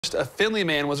A Findlay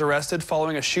man was arrested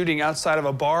following a shooting outside of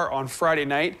a bar on Friday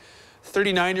night.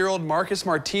 39-year-old Marcus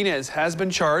Martinez has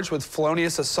been charged with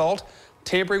felonious assault,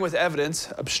 tampering with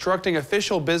evidence, obstructing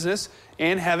official business,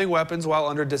 and having weapons while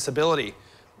under disability.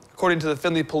 According to the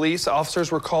Findlay police,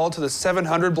 officers were called to the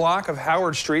 700 block of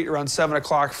Howard Street around 7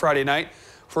 o'clock Friday night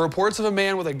for reports of a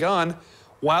man with a gun.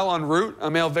 While en route,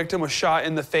 a male victim was shot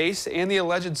in the face, and the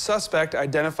alleged suspect,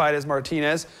 identified as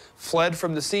Martinez, fled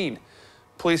from the scene.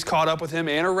 Police caught up with him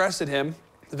and arrested him.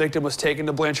 The victim was taken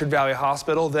to Blanchard Valley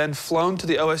Hospital, then flown to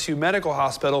the OSU Medical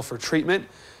Hospital for treatment.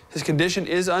 His condition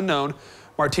is unknown.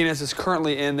 Martinez is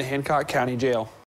currently in the Hancock County Jail.